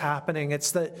way it's happening.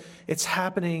 It's that it's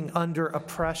happening under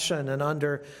oppression and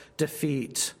under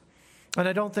defeat. And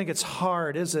I don't think it's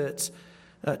hard, is it,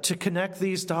 to connect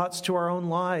these dots to our own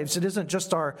lives. It isn't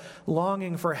just our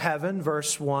longing for heaven,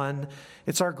 verse 1.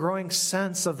 It's our growing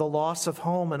sense of the loss of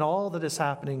home and all that is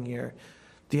happening here.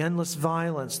 The endless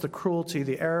violence, the cruelty,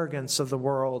 the arrogance of the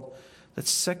world that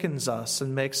sickens us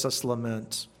and makes us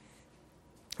lament.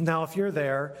 Now, if you're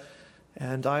there,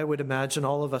 and I would imagine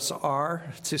all of us are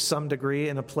to some degree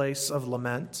in a place of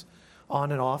lament,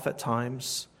 on and off at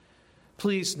times,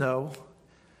 please know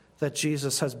that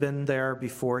Jesus has been there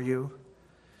before you.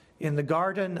 In the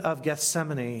Garden of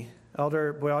Gethsemane,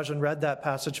 Elder Boyajian read that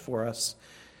passage for us.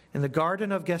 In the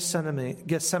Garden of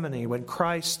Gethsemane, when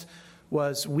Christ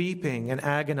was weeping and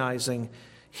agonizing,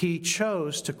 he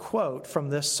chose to quote from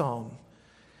this psalm.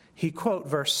 He quote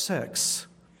verse 6.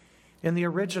 In the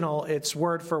original, it's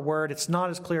word for word. It's not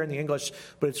as clear in the English,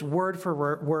 but it's word for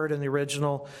word in the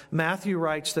original. Matthew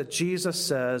writes that Jesus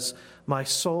says, "My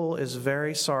soul is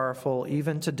very sorrowful,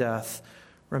 even to death.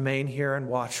 Remain here and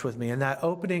watch with me." And that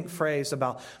opening phrase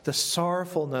about the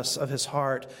sorrowfulness of his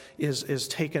heart is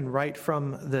taken right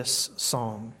from this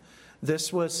psalm.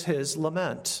 This was his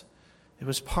lament. It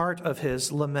was part of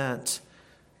his lament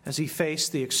as he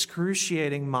faced the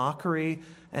excruciating mockery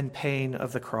and pain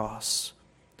of the cross.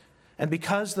 And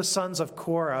because the sons of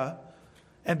Korah,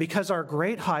 and because our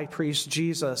great high priest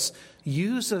Jesus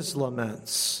uses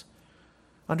laments,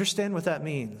 understand what that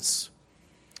means.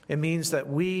 It means that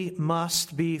we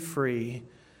must be free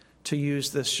to use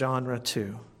this genre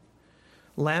too.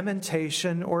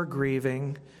 Lamentation or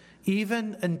grieving,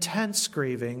 even intense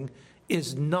grieving,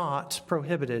 is not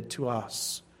prohibited to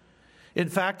us. In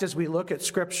fact, as we look at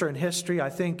Scripture and history, I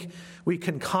think we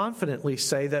can confidently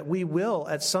say that we will,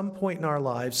 at some point in our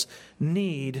lives,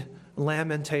 need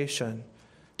lamentation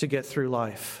to get through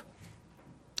life.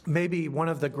 Maybe one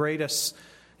of the greatest,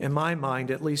 in my mind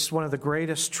at least, one of the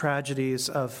greatest tragedies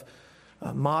of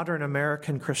modern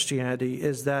American Christianity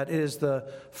is that it is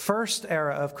the first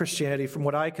era of Christianity, from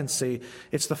what I can see,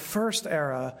 it's the first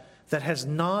era that has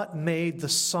not made the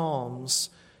Psalms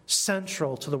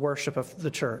central to the worship of the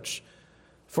church.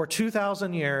 For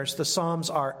 2,000 years, the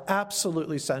Psalms are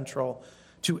absolutely central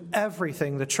to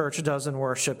everything the church does in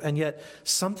worship, and yet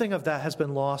something of that has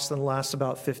been lost in the last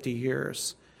about 50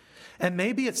 years. And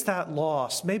maybe it's that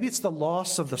loss, maybe it's the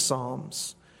loss of the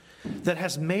Psalms that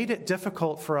has made it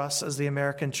difficult for us as the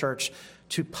American church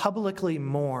to publicly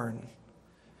mourn,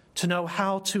 to know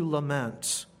how to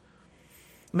lament.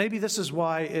 Maybe this is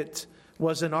why it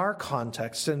was in our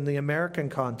context, in the American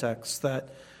context, that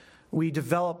we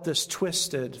developed this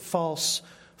twisted, false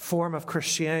form of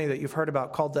Christianity that you've heard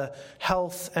about called the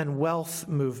health and wealth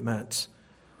movement.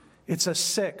 It's a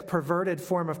sick, perverted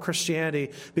form of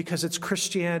Christianity because it's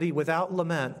Christianity without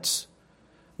lament,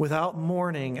 without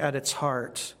mourning at its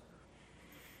heart.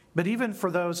 But even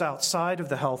for those outside of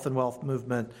the health and wealth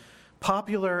movement,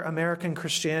 popular American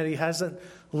Christianity hasn't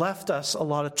left us a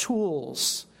lot of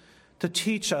tools to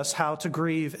teach us how to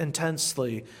grieve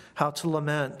intensely, how to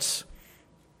lament.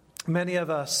 Many of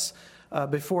us,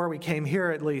 before we came here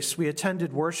at least, we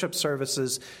attended worship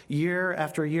services year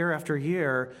after year after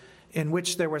year in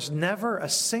which there was never a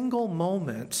single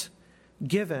moment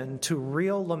given to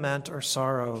real lament or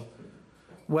sorrow.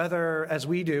 Whether, as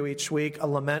we do each week, a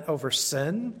lament over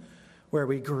sin, where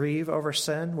we grieve over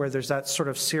sin, where there's that sort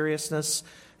of seriousness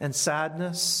and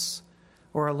sadness,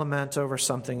 or a lament over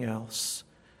something else.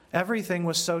 Everything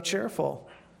was so cheerful.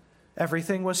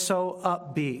 Everything was so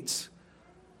upbeat.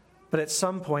 But at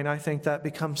some point, I think that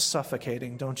becomes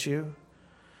suffocating, don't you?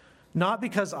 Not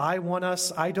because I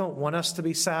don't want us to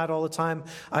be sad all the time.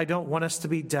 I don't want us to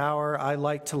be dour. I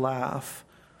like to laugh.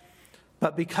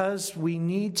 But because we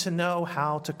need to know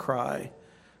how to cry,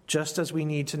 just as we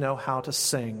need to know how to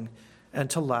sing and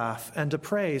to laugh and to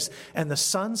praise. And the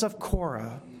sons of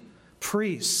Korah,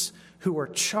 priests who were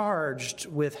charged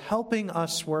with helping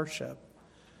us worship,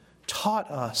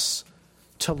 taught us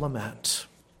to lament.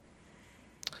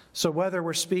 So whether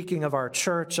we're speaking of our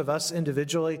church, of us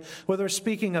individually, whether we're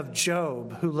speaking of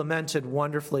Job, who lamented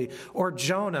wonderfully, or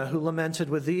Jonah, who lamented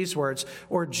with these words,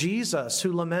 or Jesus,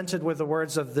 who lamented with the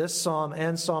words of this psalm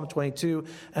and Psalm 22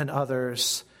 and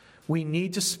others, we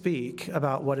need to speak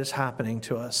about what is happening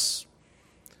to us.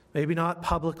 Maybe not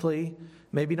publicly,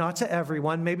 maybe not to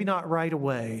everyone, maybe not right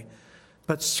away,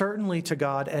 but certainly to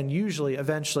God and usually,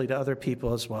 eventually, to other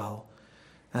people as well.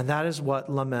 And that is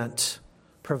what lament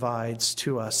provides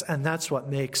to us. And that's what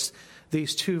makes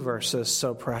these two verses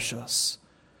so precious.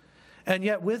 And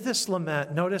yet with this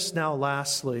lament, notice now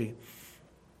lastly,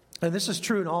 and this is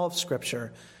true in all of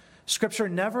Scripture, Scripture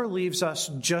never leaves us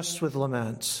just with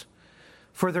lament.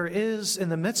 For there is, in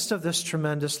the midst of this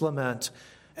tremendous lament,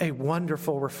 a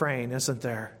wonderful refrain, isn't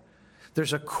there?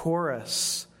 There's a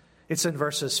chorus. It's in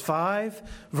verses 5,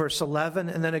 verse 11,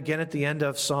 and then again at the end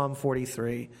of Psalm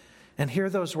 43. And hear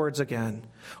those words again.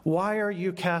 Why are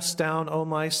you cast down, O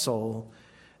my soul?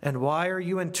 And why are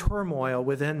you in turmoil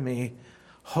within me?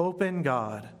 Hope in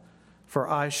God, for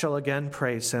I shall again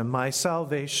praise him, my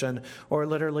salvation, or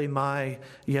literally my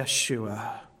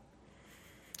Yeshua.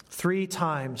 Three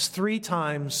times,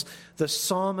 the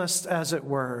psalmist, as it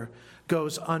were,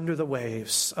 goes under the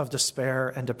waves of despair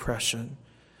and depression.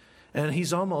 And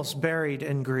he's almost buried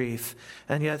in grief.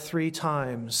 And yet 3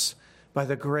 times, by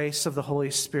the grace of the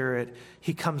Holy Spirit,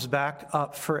 he comes back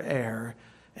up for air,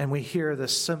 and we hear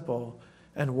this simple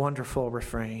and wonderful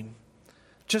refrain.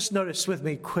 Just notice with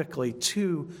me quickly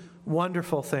 2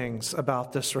 wonderful things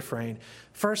about this refrain.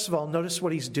 First of all, notice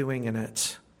what he's doing in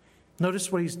it. Notice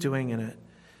what he's doing in it.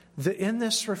 In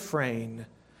this refrain,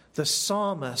 the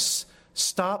psalmist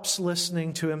stops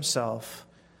listening to himself,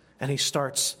 and he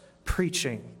starts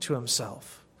preaching to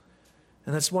himself.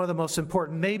 And that's one of the most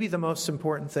important, maybe the most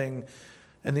important thing,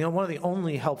 and one of the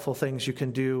only helpful things you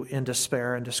can do in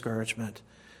despair and discouragement.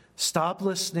 Stop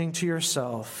listening to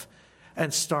yourself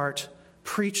and start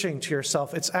preaching to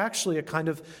yourself. It's actually a kind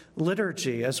of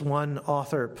liturgy, as one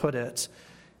author put it.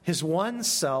 His one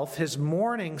self, his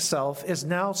mourning self, is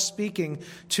now speaking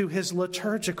to his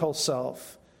liturgical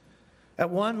self. At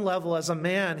one level, as a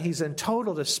man, he's in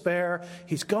total despair.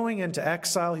 He's going into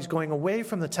exile. He's going away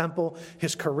from the temple.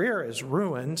 His career is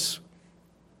ruined.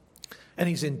 And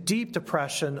he's in deep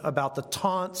depression about the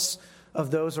taunts of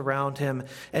those around him.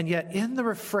 And yet in the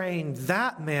refrain,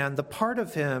 that man, the part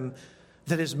of him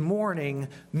that is mourning,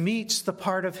 meets the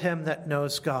part of him that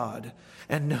knows God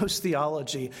and knows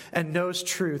theology and knows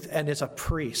truth and is a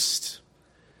priest.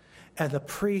 And the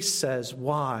priest says,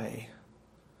 why?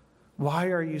 Why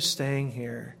are you staying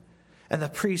here? And the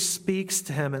priest speaks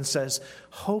to him and says,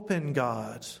 hope in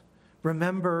God.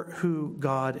 Remember who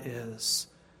God is.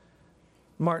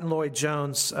 Martin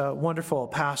Lloyd-Jones, a wonderful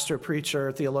pastor,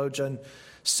 preacher, theologian,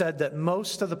 said that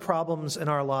most of the problems in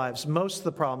our lives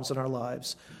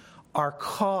are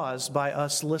caused by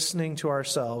us listening to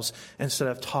ourselves instead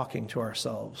of talking to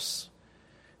ourselves.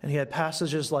 And he had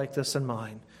passages like this in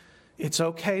mind. It's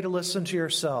okay to listen to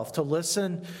yourself, to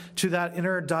listen to that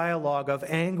inner dialogue of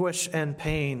anguish and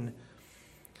pain.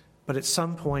 But at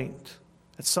some point,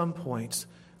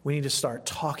 we need to start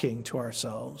talking to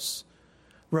ourselves,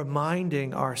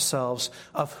 reminding ourselves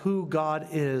of who God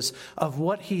is, of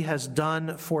what he has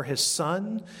done for his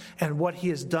Son, and what he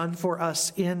has done for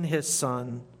us in his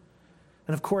Son.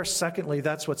 And of course, secondly,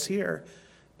 that's what's here,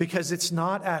 because it's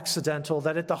not accidental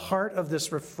that at the heart of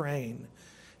this refrain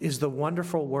is the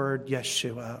wonderful word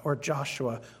Yeshua, or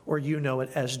Joshua, or you know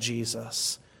it as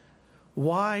Jesus.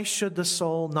 Why should the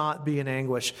soul not be in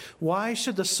anguish? Why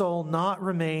should the soul not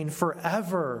remain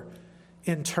forever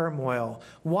in turmoil?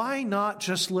 Why not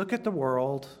just look at the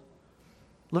world,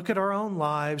 look at our own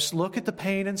lives, look at the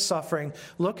pain and suffering,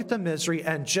 look at the misery,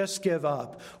 and just give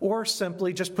up? Or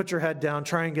simply just put your head down,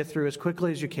 try and get through as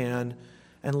quickly as you can,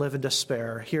 and live in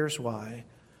despair. Here's why.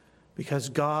 Because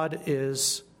God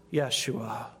is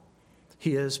Yeshua.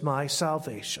 He is my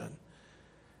salvation.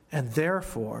 And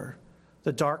therefore,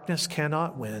 the darkness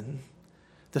cannot win.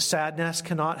 The sadness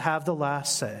cannot have the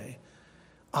last say.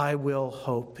 I will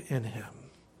hope in him.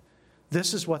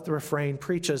 This is what the refrain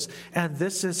preaches, and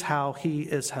this is how he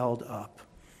is held up.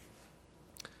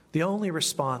 The only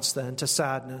response then to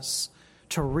sadness,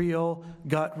 to real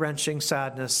gut-wrenching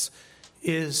sadness,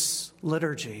 is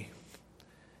liturgy.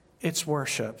 It's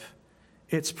worship.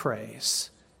 It's praise.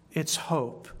 It's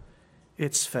hope.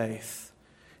 It's faith.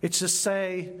 It's to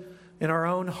say in our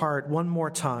own heart one more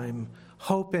time,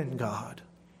 hope in God.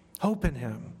 Hope in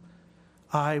him.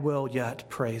 I will yet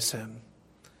praise him.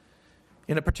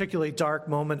 In a particularly dark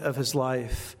moment of his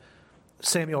life,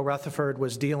 Samuel Rutherford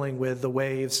was dealing with the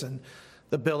waves and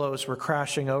the billows were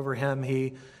crashing over him.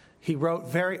 He wrote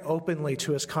very openly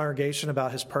to his congregation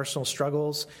about his personal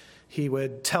struggles. He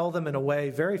would tell them in a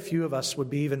way very few of us would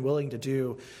be even willing to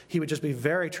do. He would just be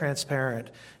very transparent.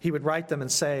 He would write them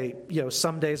and say,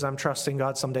 some days I'm trusting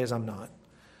God, some days I'm not.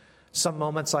 Some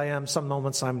moments I am, some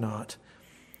moments I'm not.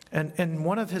 And in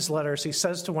one of his letters, he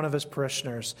says to one of his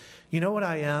parishioners, you know what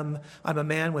I am? I'm a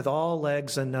man with all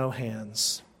legs and no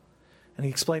hands. And he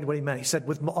explained what he meant. He said,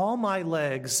 with all my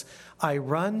legs, I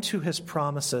run to his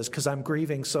promises because I'm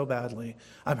grieving so badly.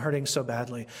 I'm hurting so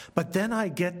badly. But then I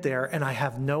get there and I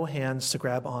have no hands to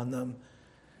grab on them.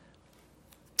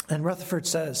 And Rutherford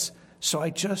says, so I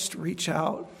just reach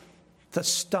out the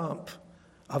stump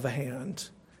of a hand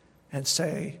and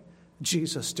say,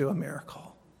 Jesus, do a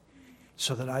miracle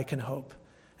so that I can hope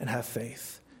and have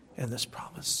faith in this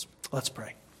promise. Let's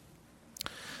pray.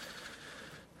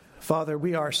 Father,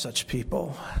 we are such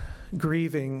people,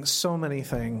 grieving so many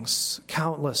things,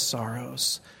 countless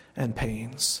sorrows and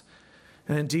pains.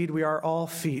 And indeed, we are all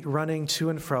feet running to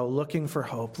and fro, looking for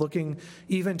hope, looking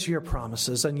even to your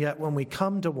promises. And yet when we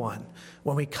come to when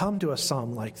we come to a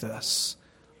psalm like this,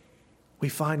 we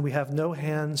find we have no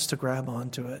hands to grab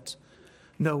onto it,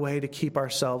 no way to keep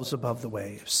ourselves above the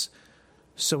waves.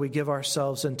 So we give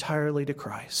ourselves entirely to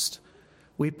Christ.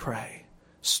 We pray,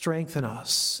 strengthen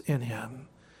us in him.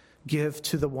 Give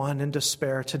to the one in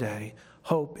despair today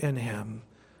hope in him.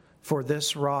 For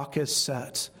this rock is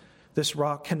set. This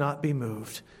rock cannot be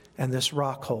moved, and this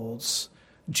rock holds.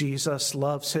 Jesus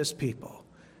loves his people.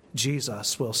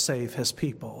 Jesus will save his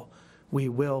people. We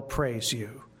will praise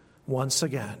you once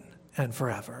again and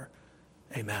forever.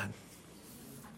 Amen.